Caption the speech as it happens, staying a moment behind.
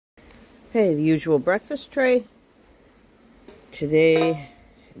Okay, the usual breakfast tray. Today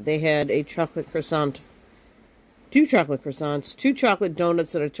they had a chocolate croissant, 2 chocolate croissants, 2 chocolate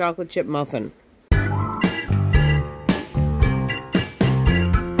donuts, and a chocolate chip muffin.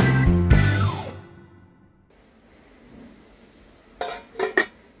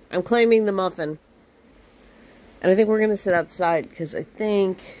 I'm claiming the muffin. And I think we're going to sit outside because I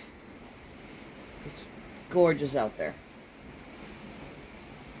think it's gorgeous out there.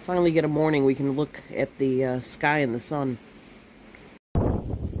 Finally get a morning we can look at the sky and the sun.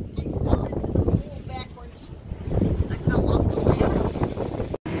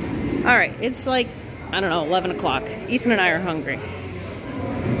 Alright, it's like, I don't know, 11 o'clock. Ethan and I are hungry.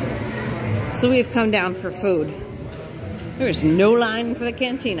 So we have come down for food. There's no line for the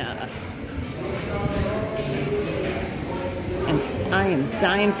cantina. And I am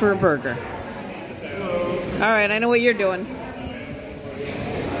dying for a burger. Alright, I know what you're doing.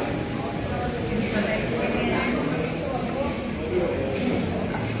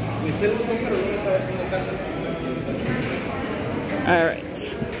 Alright.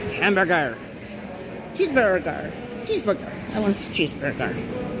 Hamburger. Cheeseburger. Cheeseburger. I want cheeseburger.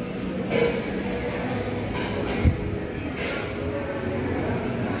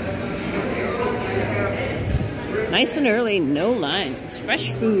 Nice and early, no lines.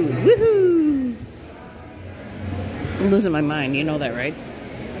 Fresh food. Woohoo! I'm losing my mind, you know that, right?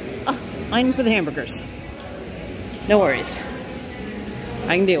 Oh, line for the hamburgers. No worries.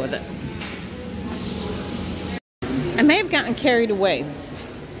 I can deal with it. I may have gotten carried away.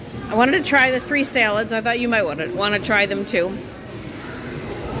 I wanted to try the 3 salads. I thought you might want to try them too.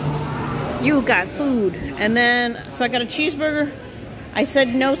 You got food. And then, so I got a cheeseburger. I said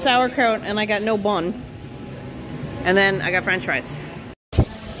no sauerkraut and I got no bun. And then I got french fries.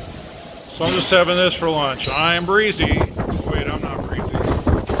 So I'm just having this for lunch. I am breezy. Wait, I'm not breezy.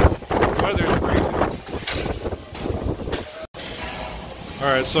 The weather's breezy.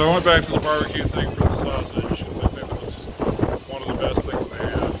 Alright, so I went back to the barbecue thing for the sausage because I think it was one of the best things they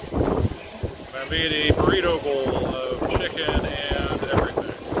had. And I made a burrito bowl of chicken and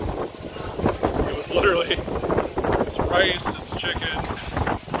everything. It was literally, it's rice, it's chicken,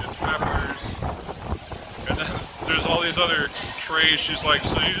 it's peppers, and then there's all these other trays. She's like,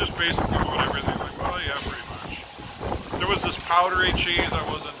 so you just basically want everything? I'm like, well, yeah, pretty much. There was this powdery cheese I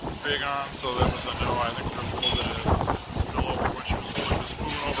wasn't big on, so that was a no. I think there was a little bit of spillover when she was holding the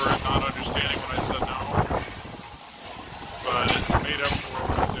spoon over and not understanding when I said no. But it made up for it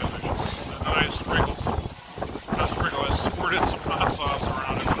with the other cheese. And then I sprinkled I squirted some hot sauce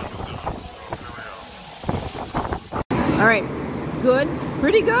around it when I was doing it. So there we go. Alright, good.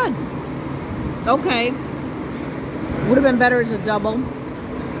 Pretty good. Okay. Would have been better as a double.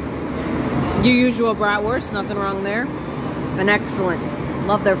 Your usual bratwurst, nothing wrong there. And excellent.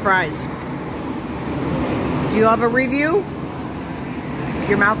 Love their fries. Do you have a review?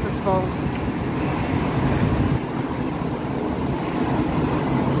 Your mouth is full.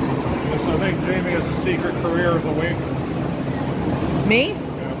 Yes, I think Jamie has a secret career as a waitress. Me?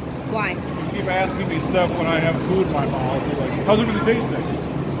 Yeah. Why? You keep asking me stuff when I have food in my mouth. You're like, how's it going to taste like?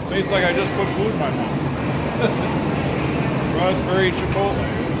 Tastes like I just put food in my mouth. Well, it's very Chipotle.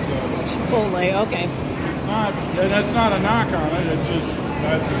 Chipotle, okay. It's not, and that's not a knock on it. It's just,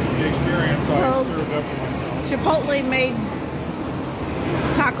 that's the experience I served up for myself. Chipotle made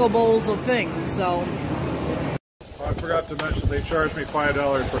taco bowls a thing, so. I forgot to mention they charged me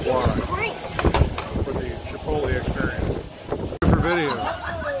 $5 per block for the Chipotle experience. For video.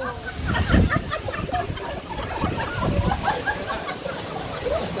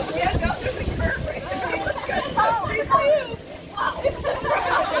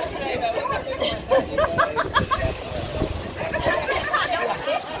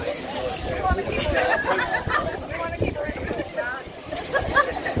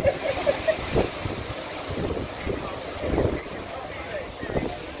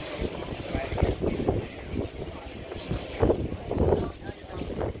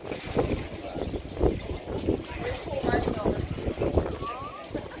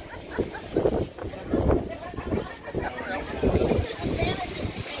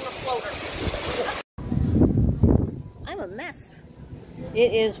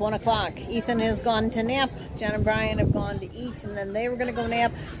 It is 1 o'clock. Ethan has gone to nap. John and Brian have gone to eat, and then they were going to go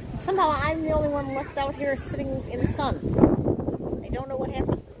nap. Somehow I'm the only one left out here sitting in the sun. I don't know what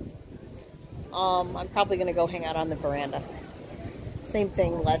happened. I'm probably going to go hang out on the veranda. Same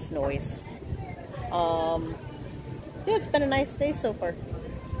thing, less noise. Yeah, it's been a nice day so far.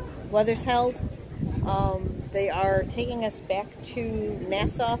 Weather's held. They are taking us back to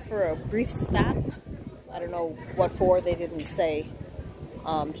Nassau for a brief stop. I don't know what for, they didn't say.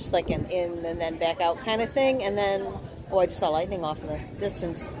 just like an in and then back out kind of thing. And then, oh, I just saw lightning off in the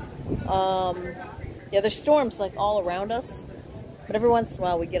distance. Yeah, there's storms like all around us, but every once in a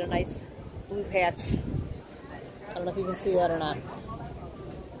while we get a nice blue patch. I don't know if you can see that or not.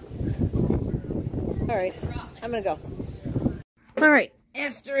 All right, I'm gonna go. All right,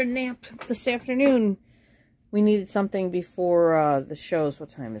 after a nap this afternoon, we needed something before the shows. What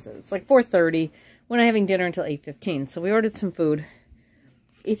time is it? It's like 4:30. We're not having dinner until 8:15, so we ordered some food.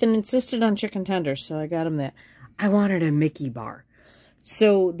 Ethan insisted on chicken tenders, so I got him that. I wanted a Mickey bar.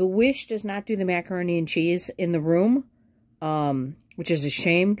 So the Wish does not do the macaroni and cheese in the room, which is a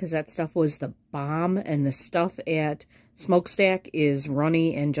shame because that stuff was the bomb, and the stuff at Smokestack is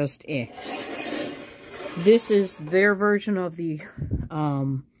runny and just eh. This is their version of the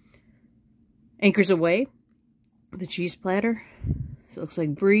Anchors Away, the cheese platter. So it looks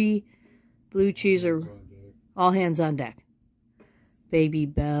like brie, blue cheese, or all hands on deck. Baby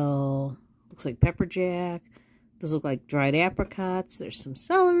Bell, looks like pepper jack. Those look like dried apricots. There's some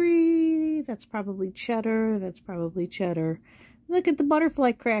celery. That's probably cheddar. That's probably cheddar. Look at the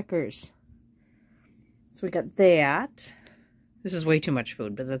butterfly crackers. So we got that. This is way too much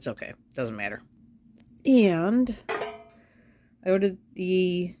food, but that's okay. Doesn't matter. And I ordered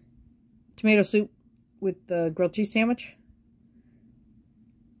the tomato soup with the grilled cheese sandwich.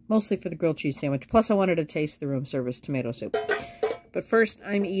 Mostly for the grilled cheese sandwich. Plus I wanted to taste the room service tomato soup. But first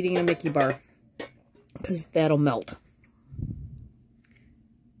I'm eating a Mickey bar, because that'll melt.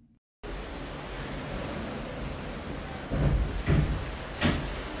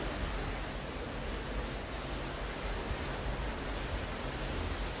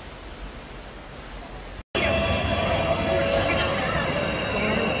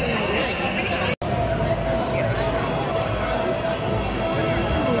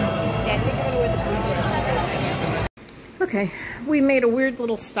 Okay, we made a weird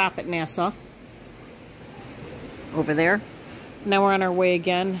little stop at Nassau. Over there. Now we're on our way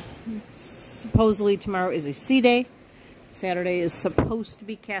again. Supposedly tomorrow is a sea day. Saturday is supposed to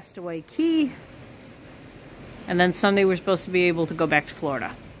be Castaway Cay. And then Sunday we're supposed to be able to go back to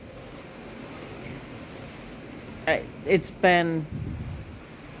Florida. It's been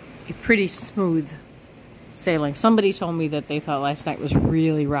a pretty smooth sailing. Somebody told me that they thought last night was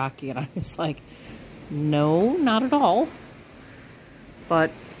really rocky, and I was like, no, not at all.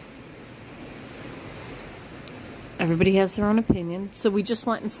 But everybody has their own opinion. So we just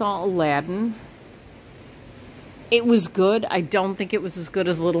went and saw Aladdin. It was good. I don't think it was as good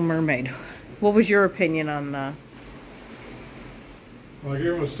as Little Mermaid. What was your opinion on Well, I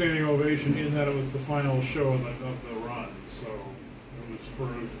gave him a standing ovation in that it was the final show of the run, so it was for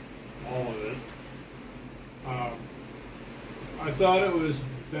all of it. I thought it was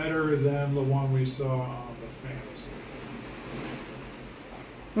better than the one we saw on the Fantasy.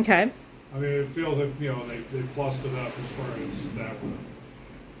 Okay. I mean, it feels like, you know, they plussed it up as far as that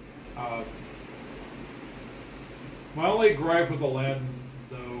one. My only gripe with Aladdin,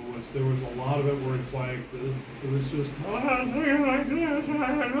 though, was there was a lot of it where it's like, it was just, oh, I'm singing like this, I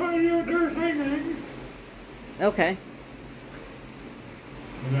have no idea what they're singing. Okay.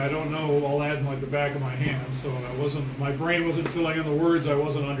 I mean, I don't know Aladdin like the back of my hand, so that wasn't, my brain wasn't filling in the words I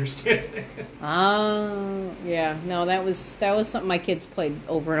wasn't understanding. Oh, yeah. No, that was something my kids played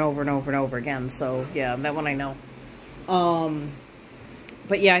over and over and over and over again. So yeah, that one I know.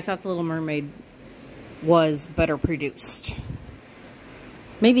 But yeah, I thought The Little Mermaid was better produced.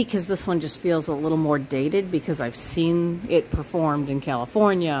 Maybe because this one just feels a little more dated, because I've seen it performed in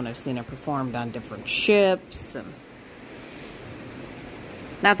California and I've seen it performed on different ships, and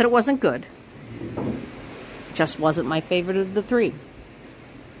not that it wasn't good, just wasn't my favorite of the three.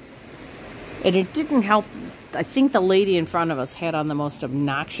 And it didn't help, I think the lady in front of us had on the most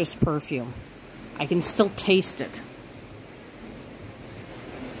obnoxious perfume. I can still taste it.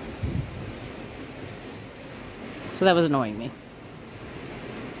 So that was annoying me.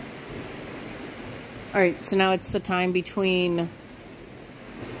 Alright, so now it's the time between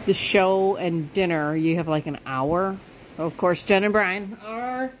the show and dinner. You have like an hour. Of course, Jen and Brian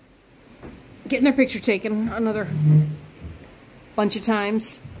are getting their picture taken another bunch of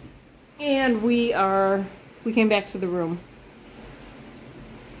times. And we came back to the room.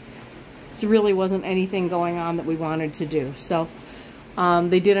 So really wasn't anything going on that we wanted to do. So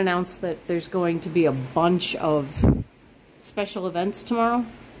they did announce that there's going to be a bunch of special events tomorrow.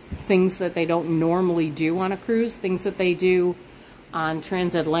 Things that they don't normally do on a cruise. Things that they do on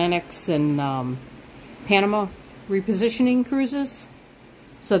transatlantics and Panama repositioning cruises.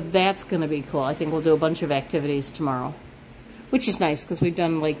 So that's going to be cool. I think we'll do a bunch of activities tomorrow, which is nice because we've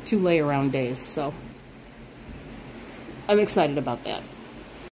done like 2 lay-around days. So I'm excited about that.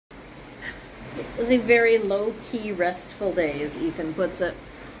 It was a very low-key, restful day, as Ethan puts it.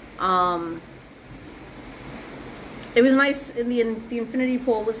 It was nice. The infinity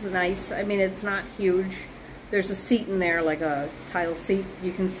pool was nice. I mean, it's not huge. There's a seat in there, like a tile seat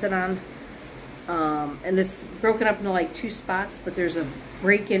you can sit on. And it's broken up into like 2 spots, but there's a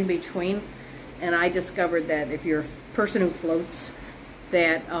break in between. And I discovered that if you're a person who floats,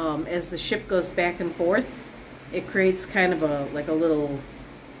 that as the ship goes back and forth, it creates kind of a little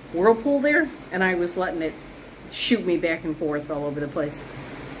whirlpool there, and I was letting it shoot me back and forth all over the place.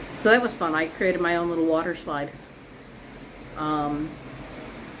 So that was fun. I created my own little water slide.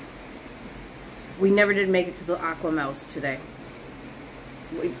 We never did make it to the Aqua Mouse today.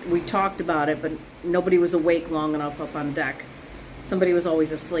 We talked about it, but nobody was awake long enough up on deck. Somebody was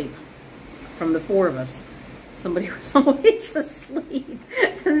always asleep. From the 4 of us, somebody was always asleep.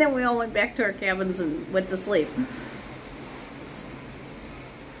 And then we all went back to our cabins and went to sleep.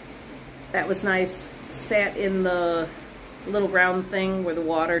 That was nice. Sat in the little round thing where the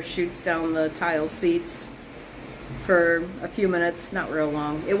water shoots down the tile seats for a few minutes, not real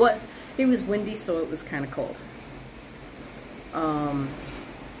long. It was windy, so it was kind of cold.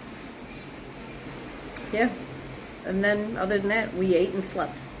 Yeah. And then other than that, we ate and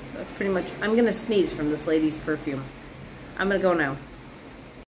slept. That's pretty much. I'm gonna sneeze from this lady's perfume. I'm gonna go now.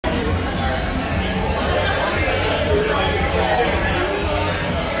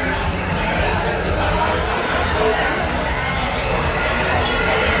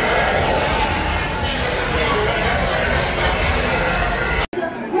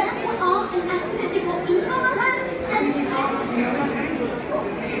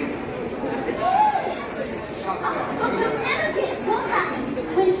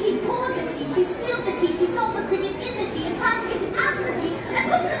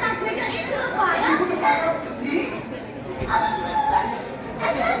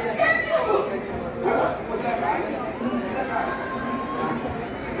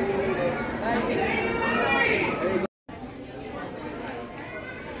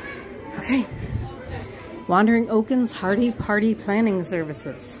 Okay. Wandering Oaken's Hearty Party Planning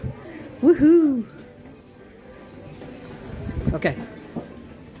Services. Woohoo! Okay.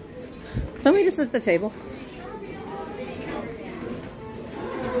 Let me just sit at the table.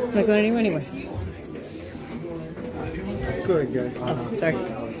 I'm not going anywhere anyway. Good, good. Oh, sorry.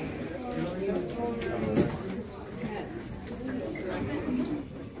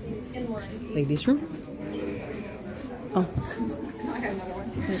 Ladies' room. Oh.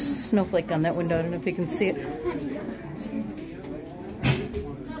 There's a snowflake on that window. I don't know if you can see it.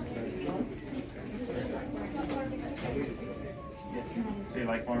 So you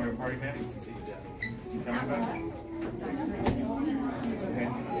like one of our party pants? You coming back?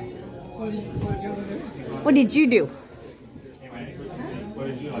 What did you do? What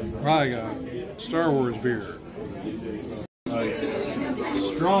did you like? I got Star Wars beer. Oh, yeah.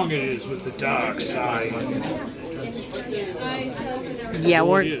 Strong it is with the dark side. Yeah,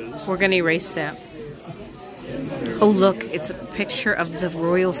 we're gonna erase that. Oh look, it's a picture of the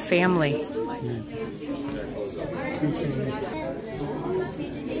royal family.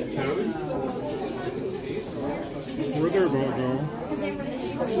 Where'd their boat go?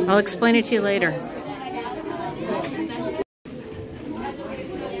 I'll explain it to you later.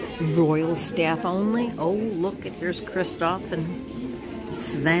 Royal staff only. Oh look, here's Kristoff and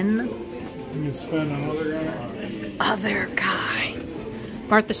Sven. You Sven, another guy? Other guy.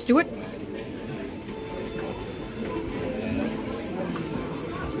 Martha Stewart.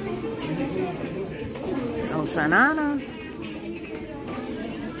 El Sanada.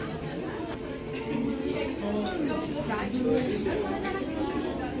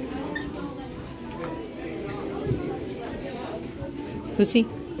 Who's he?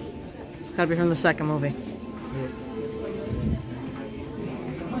 It's gotta be from the second movie.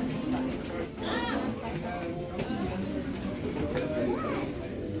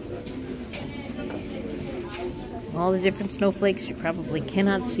 All the different snowflakes, you probably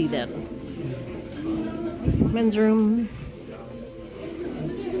cannot see them. Men's room.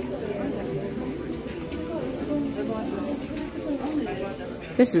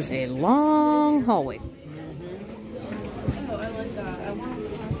 This is a long hallway.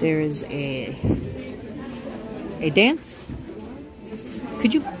 There is a dance.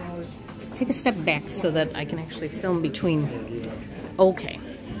 Could you take a step back so that I can actually film between? Okay.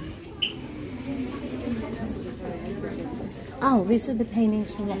 Oh, these are the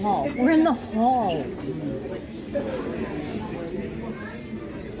paintings from the hall. We're in the hall.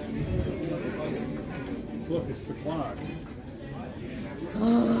 Look, it's the clock.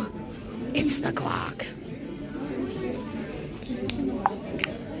 Oh, it's the clock.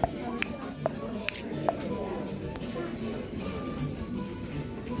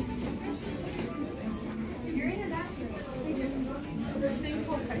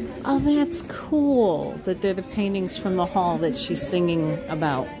 that's cool that they're the paintings from the hall that she's singing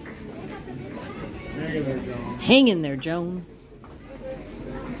about. Hang in there, Joan.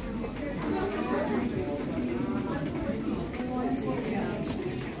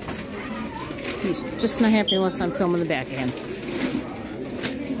 He's just not happy unless I'm filming the back end.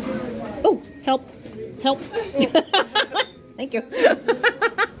 Oh, help. Help. Thank you.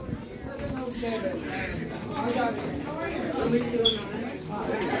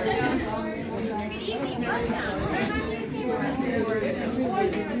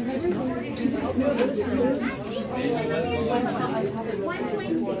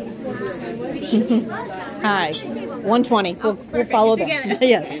 Hi. 120. We'll follow them.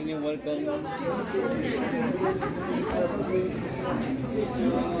 Yes. I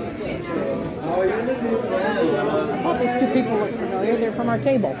thought these two people look familiar. They're from our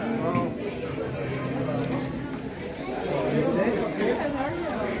table.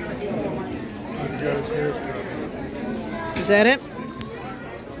 Is that it?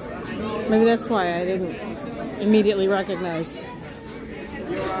 Maybe that's why I didn't immediately recognize.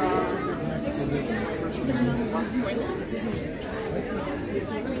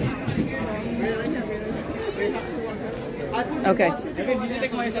 Okay.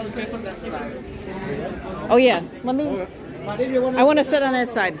 Oh yeah, let me. I want to sit on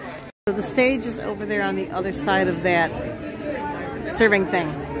that side. So the stage is over there on the other side of that serving thing.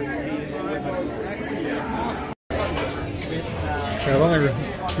 Yeah, I don't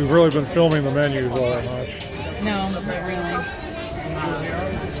think we've really been filming the menus all that much. No, not really.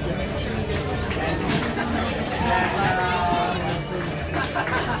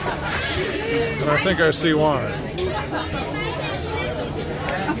 And I think I see why.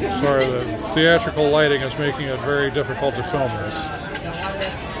 Sorry, the theatrical lighting is making it very difficult to film this.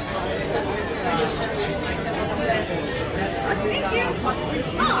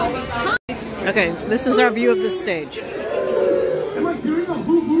 Okay, this is our view of the stage. Am I hearing a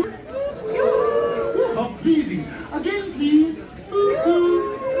hoo-hoo? Oh, pleasing. Again, please.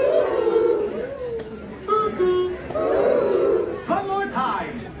 Hoo-hoo. Hoo-hoo. One more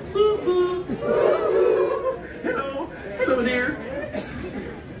time. Hoo-hoo. Hello. Hello there.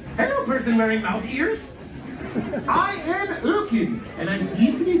 Hello, person wearing mouse ears. I am Erkin, and I'm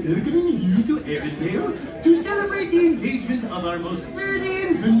pleased to be welcoming you to Arendelle to celebrate the engagement of our most worthy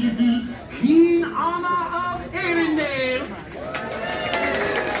and wonderful Queen Anna of Arendelle.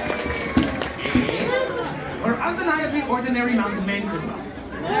 And our undeniably ordinary mountain man Christmas.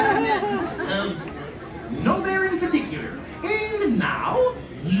 No mayor in particular. And now,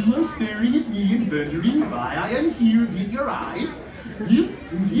 you are staring at me and wondering why I am here with your eyes.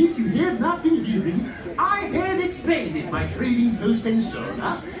 In case you have not been hearing, I have expanded my trading post and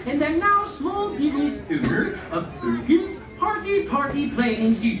soda, and am now small business owner of Erkin's Party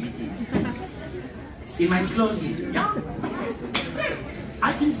Planning Services. In my slow season, yeah?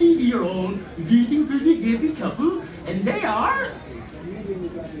 I can see you're all waiting for the happy couple, and they are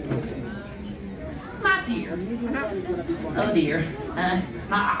not here. Oh dear.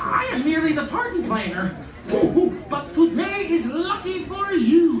 I am merely the party planner. But today is lucky for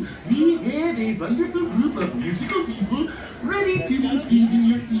you. We have a wonderful group of musical people ready to be pleasing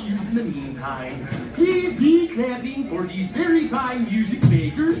your ears in the meantime. Please be clapping for these very fine music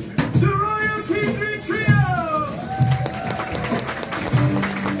makers, the Royal Kindred Trio!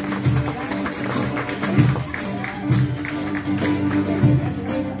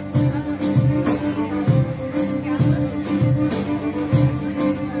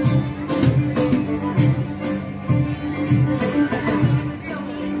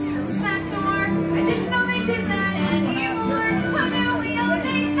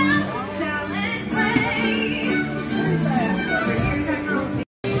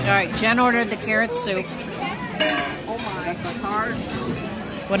 Jen ordered the carrot soup. Oh my, the tart.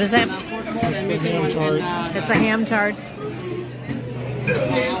 What is that? Ham tart. It's a ham tart. I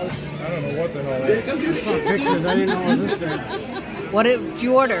don't know what the hell that is. I saw pictures, I didn't know it was this big. What did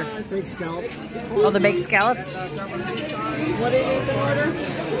you order? Big scallops. Oh, the baked scallops? What did you even order?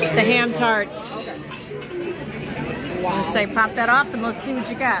 The ham tart. Okay. I'm going to say pop that off and let's see what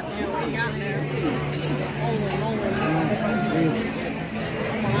you got. What you got there? Holy moly.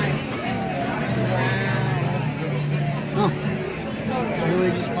 Oh,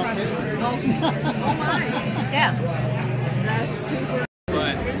 really just popped this one? Oh my. Yeah. That's super.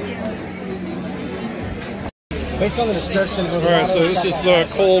 Based on the description, All right, so this is the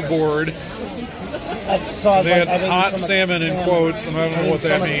cold board. They had hot salmon in quotes, and I don't know what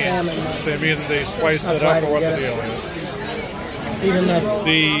that means. They mean that they spiced it up or what the deal is. Even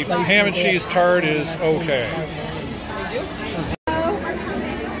the ham and cheese tart is okay.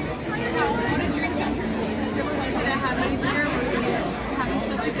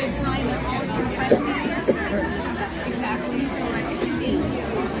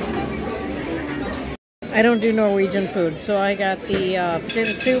 I don't do Norwegian food, so I got the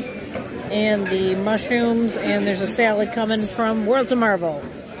potato soup and the mushrooms, and there's a salad coming from Worlds of Marvel.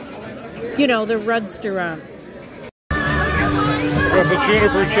 You know, the restaurant. With the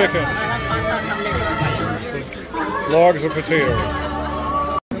juniper chicken. Logs of potato.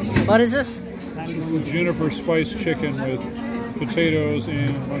 What is this? The juniper spiced chicken with potatoes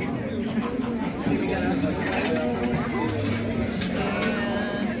and mushrooms.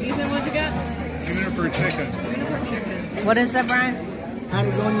 Ethan, what you got? Juniper chicken. What is that, Brian?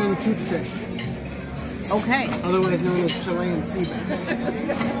 Patagonian toothfish, Okay. otherwise known as Chilean sea bass.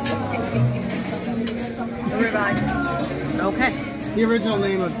 Okay. The original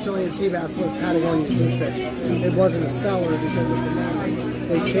name of Chilean sea bass was Patagonian toothfish. It wasn't a seller because of the name.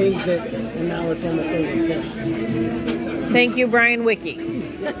 They changed it, and now it's on the favorite fish. Thank you, Brian Wiki.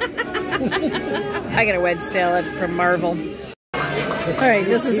 I got a wedge salad from Marvel. All right,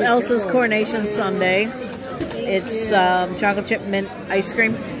 this is Elsa's Coronation Sundae. It's chocolate chip mint ice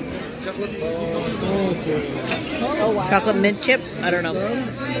cream. Chocolate mint chip? I don't know.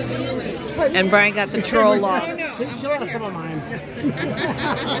 And Brian got the troll log. She'll have some of mine.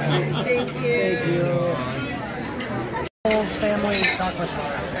 Thank you. Family chocolate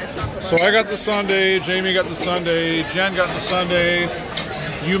bar. So I got the sundae, Jamie got the sundae, Jen got the sundae.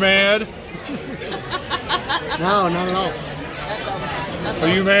 You mad? No, not at all.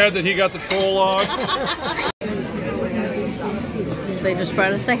 Are you mad that he got the troll log? They just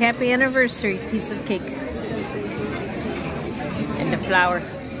brought us a happy anniversary piece of cake. And the flour.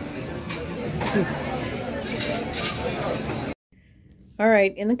 All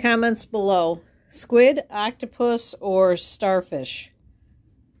right, in the comments below, squid, octopus, or starfish?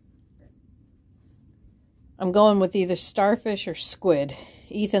 I'm going with either starfish or squid.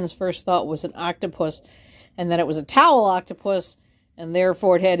 Ethan's first thought was an octopus, and that it was a towel octopus, and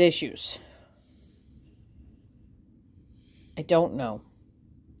therefore it had issues. I don't know.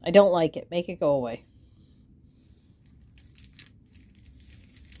 I don't like it. Make it go away.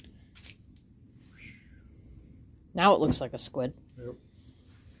 Now it looks like a squid. Yep.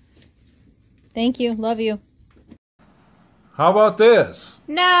 Thank you. Love you. How about this?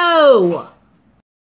 No!